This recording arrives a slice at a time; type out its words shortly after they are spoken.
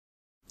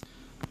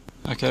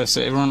Okay,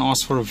 so everyone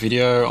asked for a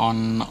video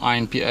on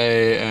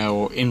INPA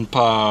or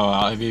INPA,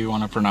 however you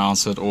want to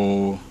pronounce it,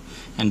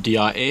 and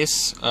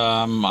DIS.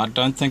 I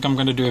don't think I'm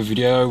going to do a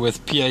video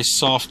with PA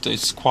Soft.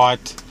 It's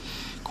quite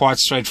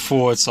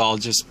straightforward, so I'll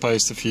just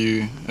post a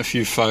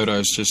few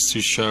photos just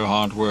to show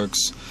how it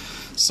works.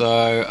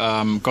 So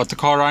got the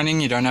car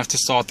running. You don't have to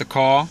start the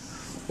car.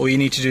 All you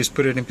need to do is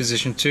put it in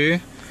position 2,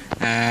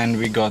 and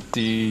we got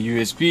the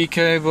USB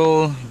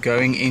cable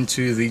going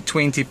into the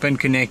 20-pin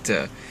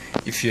connector.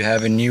 If you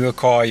have a newer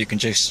car, you can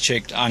just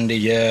check under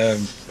here,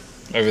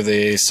 over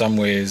there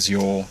somewhere is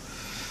your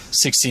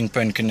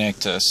 16-pin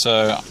connector.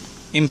 So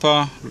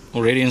INPA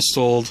already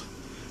installed.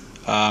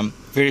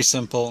 Very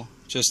simple.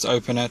 Just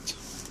open it,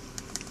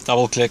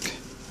 double click,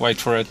 wait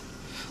for it.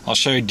 I'll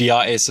show you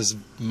DIS is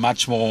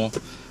much more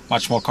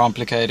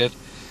complicated.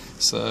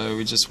 So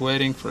we're just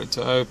waiting for it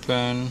to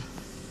open.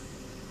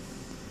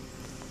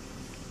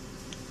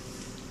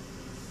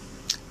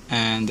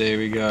 And there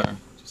we go.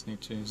 Just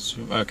need to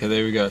zoom. Okay,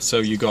 there we go. So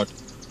you got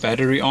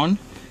battery on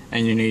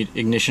and you need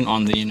ignition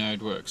on, then you know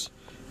it works.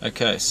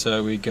 Okay,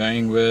 so we're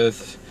going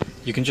with,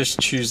 you can just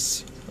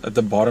choose at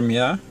the bottom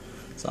here.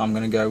 So I'm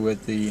gonna go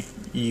with the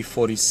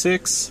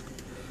E46.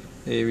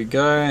 There we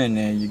go, and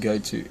then you go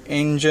to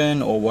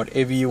engine or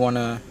whatever you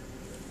wanna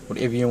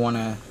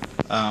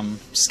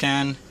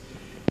scan.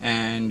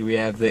 And we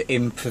have the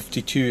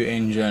M52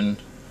 engine.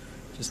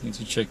 Just need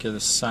to check here, the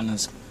sun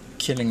is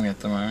killing me at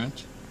the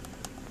moment.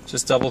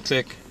 Just double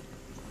click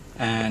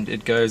and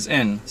it goes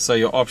in. So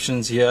your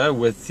options here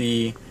with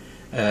the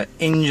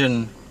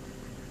engine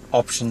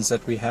options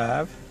that we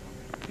have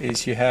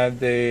is you have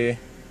the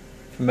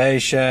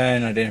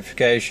information,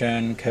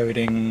 identification,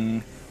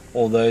 coding,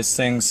 all those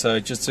things. So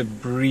just a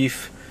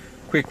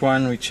quick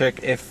one, we check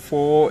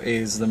F4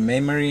 is the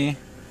memory.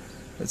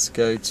 Let's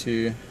go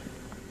to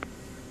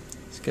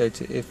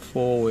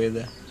F4. Where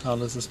the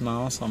hell is this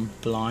mouse? I'm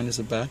blind as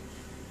a bat.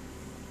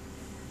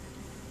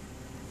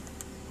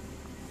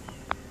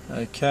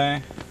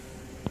 Okay,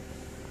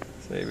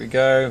 so there we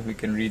go. We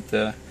can read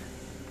the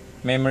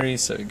memory,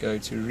 so we go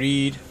to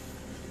read.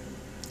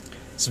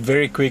 It's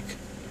very quick,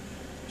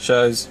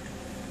 shows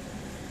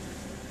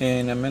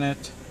in a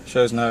minute,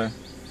 shows no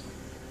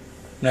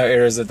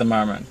errors at the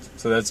moment,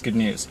 so that's good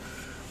news.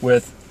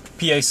 With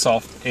PA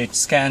Soft, it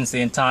scans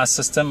the entire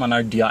system. I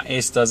know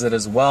DIS does it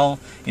as well.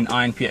 In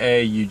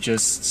INPA, you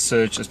just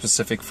search a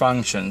specific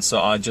function.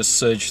 So I just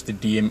search the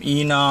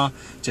DME now,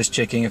 just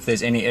checking if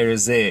there's any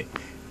errors there.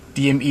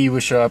 DME will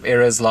show up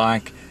errors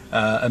like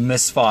a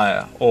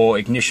misfire or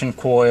ignition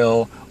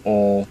coil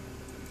or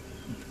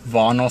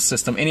Varnal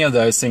system. Any of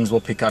those things will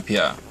pick up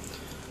here.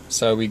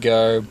 So we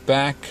go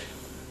back,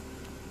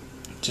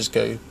 just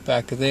go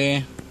back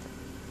there.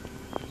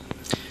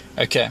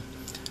 Okay,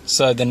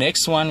 so the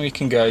next one we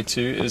can go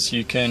to is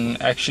you can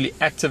actually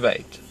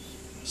activate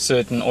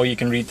certain, or you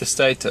can read the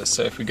status.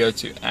 So if we go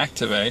to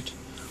activate,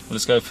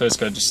 let's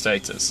first go to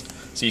status.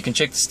 So you can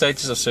check the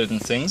status of certain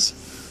things.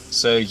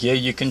 So here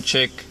you can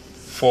check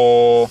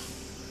for,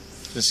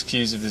 just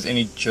excuse if there's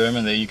any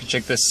German there, you can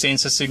check the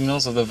sensor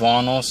signals of the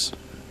Varnals,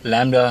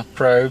 lambda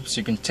probes,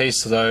 you can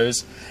test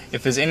those.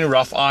 If there's any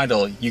rough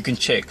idle, you can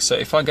check. So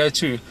if I go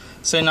to,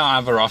 say now I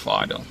have a rough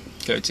idle,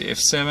 go to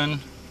F7,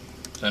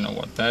 don't know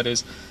what that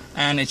is,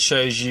 and it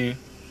shows you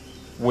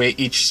where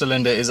each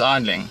cylinder is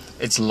idling.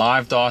 It's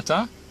live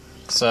data.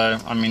 So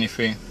I mean, if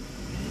we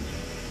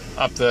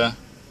up the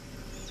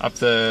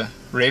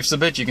revs a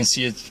bit, you can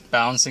see it's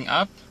bouncing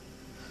up,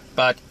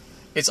 but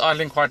it's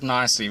idling quite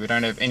nicely. We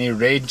don't have any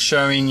red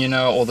showing, you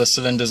know, all the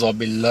cylinders are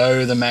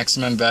below the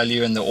maximum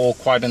value and they're all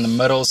quite in the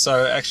middle,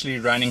 so actually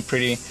running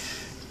pretty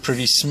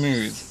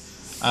smooth.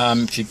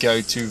 If you go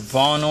to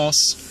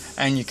Varnals,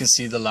 and you can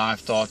see the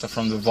live data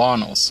from the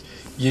Varnals.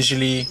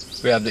 Usually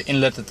we have the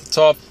inlet at the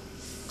top,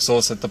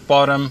 exhaust at the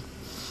bottom,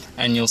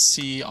 and you'll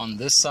see on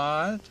this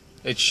side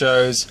it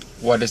shows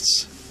what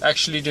it's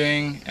actually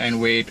doing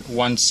and where it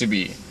wants to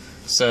be.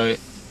 So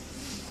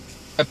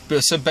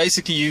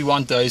basically you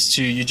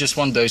just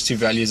want those two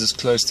values as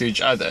close to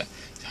each other.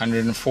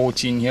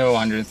 114 here or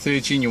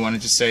 113, you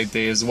wanted to say it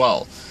there as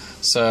well.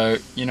 So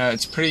you know,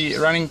 it's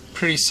running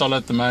pretty solid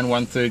at the moment,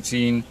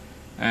 113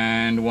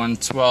 and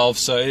 112,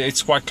 so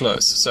it's quite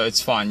close, so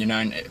it's fine, you know.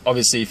 And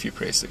obviously if you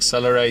press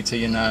accelerator,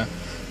 you know,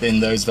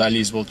 then those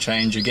values will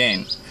change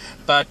again.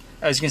 But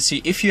as you can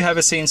see, if you have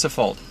a sensor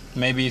fault,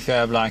 maybe if you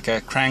have like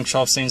a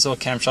crankshaft sensor or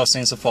camshaft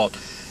sensor fault,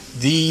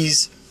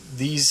 these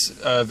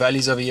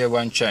values over here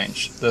won't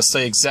change. They'll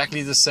stay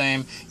exactly the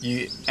same.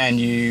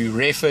 You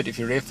ref it, if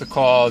you ref the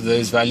car,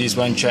 those values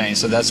won't change.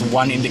 So that's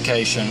one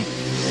indication.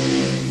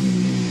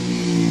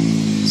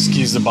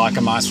 Excuse the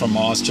biker mice from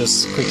Mars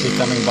just quickly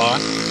coming by.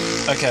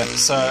 Okay,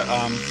 so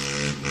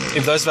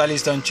if those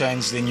values don't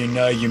change, then you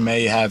know you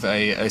may have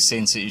a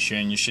sensor issue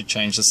and you should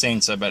change the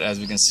sensor. But as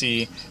we can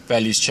see,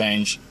 values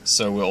change,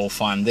 so we're all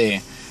fine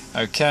there.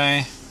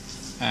 Okay,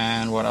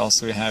 and what else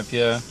do we have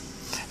here?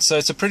 So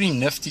it's a pretty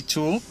nifty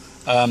tool.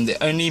 The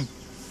only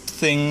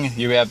thing,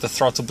 you have the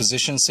throttle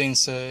position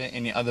sensor.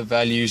 Any other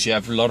values, you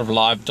have a lot of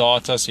live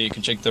data, so you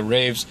can check the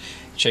revs,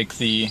 check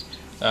the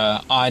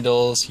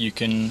idles, you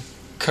can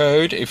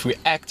code. If we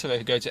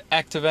go to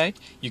activate,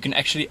 you can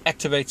actually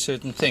activate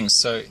certain things.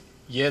 So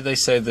here they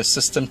say the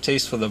system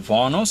test for the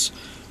Vanos.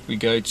 We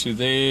go to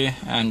there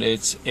and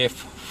it's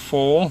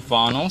F4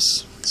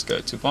 Vanos. Let's go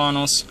to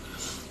Vanos,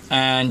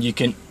 and you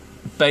can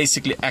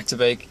basically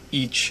activate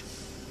each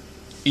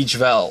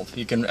valve.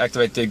 You can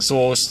activate the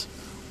exhaust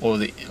or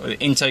the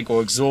intake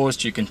or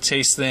exhaust. You can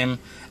test them,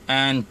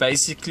 and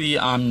basically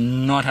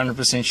I'm not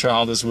 100% sure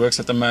how this works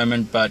at the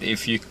moment, but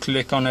if you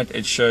click on it,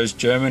 it shows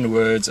German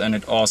words and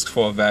it asks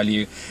for a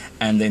value,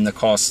 and then the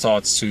car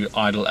starts to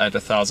idle at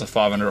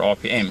 1500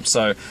 RPM.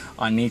 So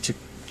I need to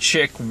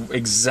check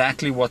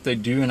exactly what they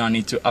do, and I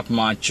need to up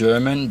my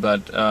German,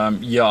 but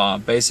yeah,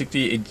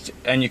 basically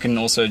and you can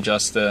also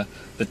adjust the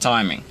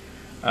timing.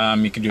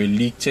 You can do a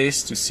leak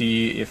test to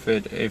see if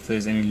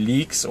there's any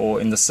leaks or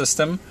in the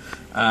system.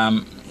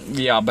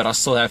 Yeah, but I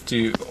still have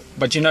to,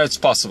 but you know, it's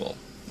possible.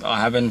 I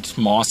haven't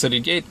mastered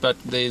it yet, but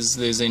there's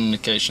an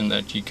indication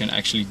that you can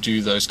actually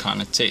do those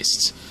kind of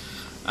tests.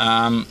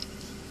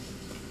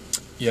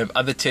 You have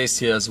other tests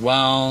here as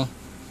well.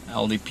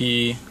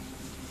 LDP,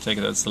 take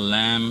it as the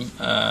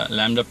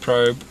lambda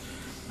probe.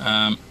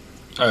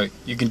 Oh,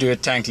 you can do a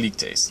tank leak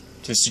test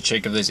just to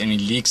check if there's any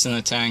leaks in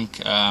the tank.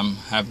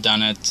 Have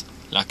done it.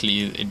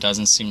 Luckily it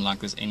doesn't seem like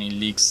there's any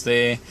leaks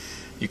there.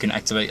 You can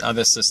activate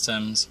other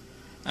systems,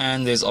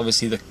 and there's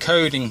obviously the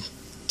coding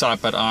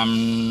type, but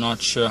I'm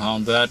not sure how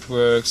that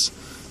works.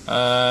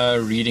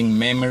 Reading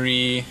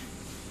memory,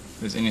 if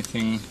there's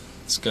anything,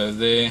 let's go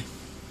there.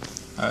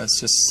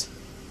 It's just,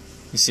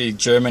 you see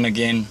German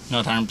again,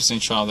 not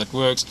 100% sure how that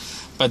works,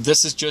 but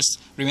this is just,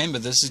 remember,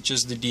 this is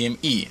just the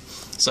DME.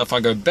 So if I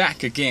go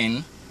back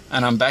again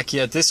and I'm back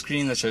here at this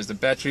screen that shows the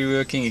battery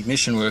working,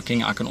 ignition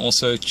working, I can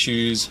also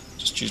choose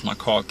my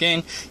car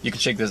again. You can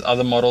check there's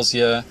other models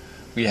here.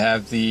 We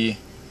have the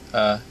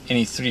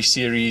NE3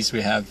 series,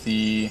 we have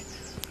the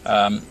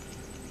 5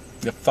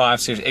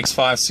 series,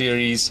 X5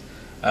 series.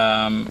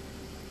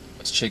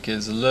 Let's check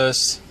here's the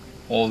list,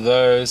 all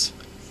those.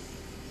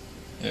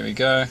 There we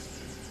go.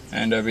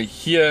 And over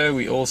here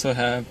we also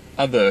have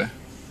others,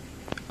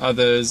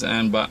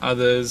 and by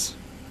others,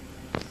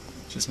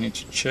 just need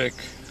to check.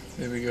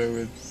 There we go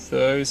with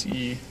those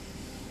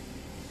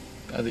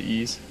other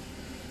E's.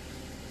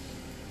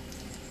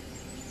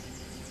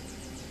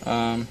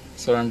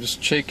 So I'm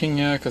just checking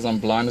here because I'm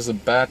blind as a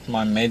bat.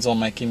 My meds are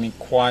making me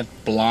quite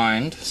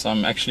blind, so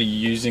I'm actually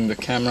using the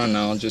camera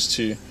now just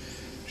to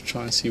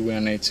try and see where I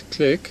need to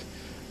click.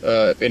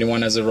 If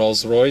anyone has a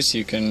Rolls Royce,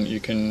 you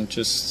can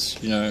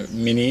just, you know,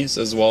 minis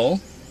as well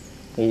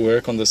will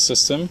work on the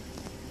system.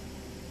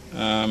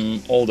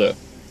 Older,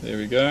 there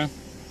we go.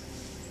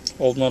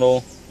 Old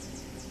model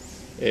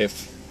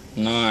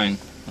F9.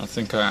 I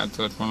think I had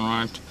that one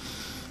right.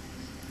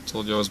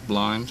 Told you I was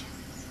blind.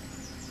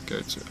 Go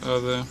to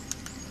other,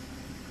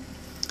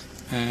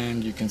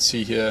 and you can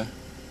see here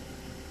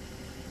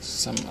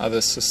some other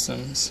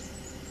systems.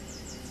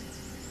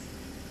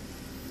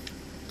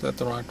 Is that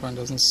the right one?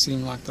 Doesn't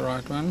seem like the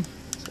right one.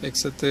 Let's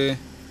exit there.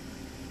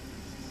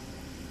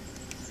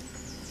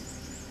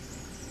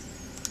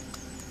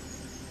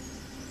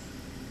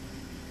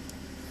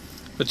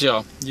 But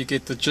yeah, you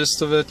get the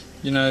gist of it.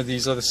 You know,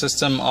 these are the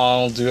system.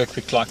 I'll do a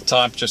quick like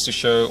type just to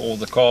show all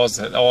the cars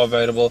that are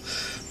available,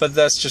 but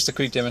that's just a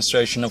quick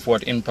demonstration of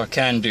what INPA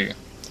can do.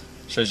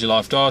 Shows you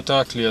live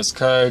data, clears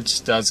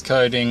codes, does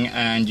coding,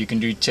 and you can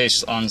do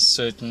tests on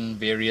certain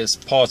various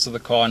parts of the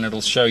car, and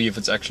it'll show you if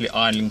it's actually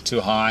idling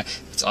too high,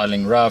 if it's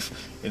idling rough,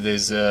 if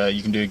there's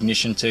you can do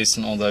ignition tests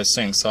and all those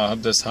things. So I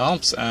hope this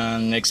helps,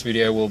 and next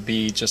video will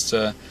be just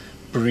a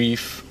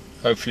brief,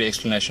 hopefully,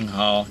 explanation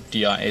how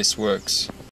DIS works.